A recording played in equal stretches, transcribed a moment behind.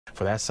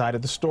For that side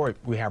of the story,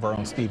 we have our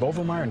own Steve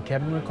Overmyer and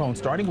Kevin Rincon,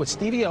 starting with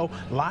Stevie O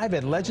live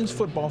at Legends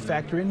Football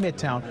Factory in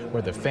Midtown,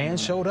 where the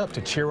fans showed up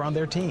to cheer on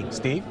their team.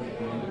 Steve?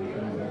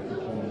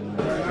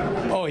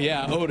 Oh,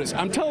 yeah, Otis.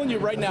 I'm telling you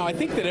right now, I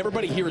think that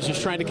everybody here is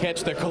just trying to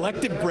catch their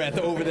collective breath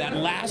over that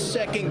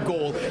last-second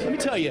goal. Let me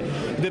tell you,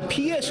 the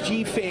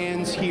PSG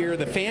fans here,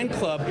 the fan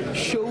club,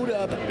 showed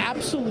up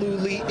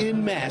absolutely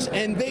en masse,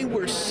 and they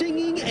were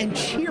singing and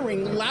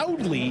cheering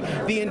loudly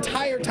the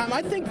entire time.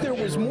 I think there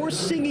was more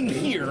singing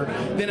here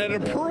than at a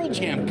Pearl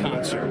Jam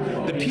concert.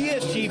 The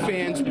PSG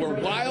fans were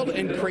wild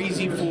and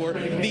crazy for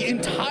the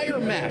entire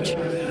match.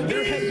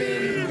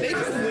 They've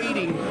been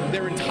waiting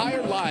their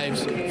entire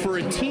lives for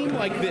a team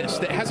like this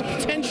that has a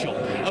potential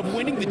of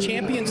winning the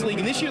Champions League.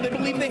 And this year they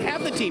believe they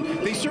have the team.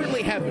 They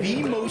certainly have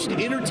the most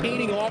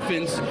entertaining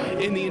offense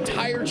in the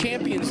entire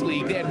Champions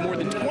League. They had more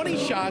than 20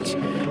 shots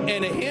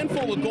and a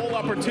handful of goal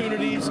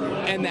opportunities,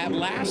 and that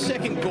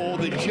last-second goal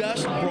that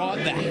just brought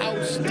the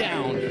house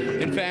down.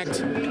 In fact,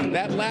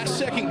 that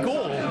last-second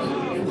goal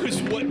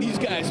was what these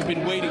guys have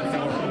been waiting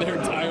for their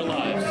entire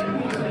lives.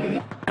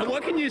 And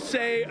what can you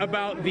say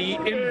about the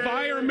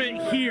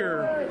environment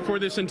here for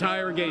this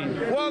entire game?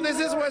 Well, this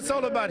is what it's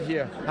all about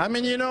here. I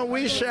mean, you know,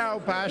 we share our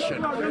passion.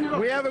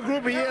 We have a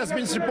group here that's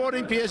been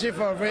supporting PSG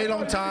for a very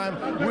long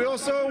time. We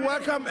also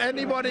welcome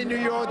anybody in New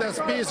York that's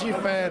a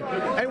PSG fan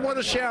and want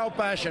to share our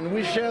passion.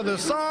 We share the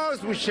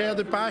songs, we share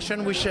the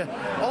passion, we share.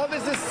 All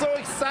this is so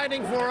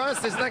exciting for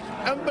us. It's like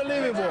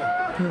unbelievable.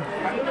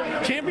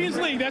 Champions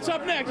League, that's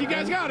up next. You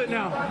guys got it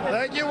now.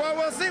 Thank you. Well,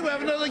 we'll see. We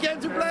have another game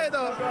to play,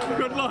 though.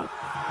 Good luck.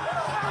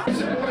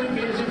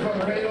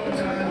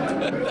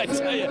 I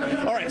tell you.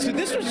 All right, so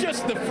this was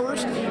just the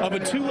first of a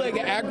two-leg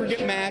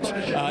aggregate match.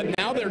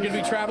 Now they're going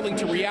to be traveling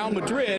to Real Madrid.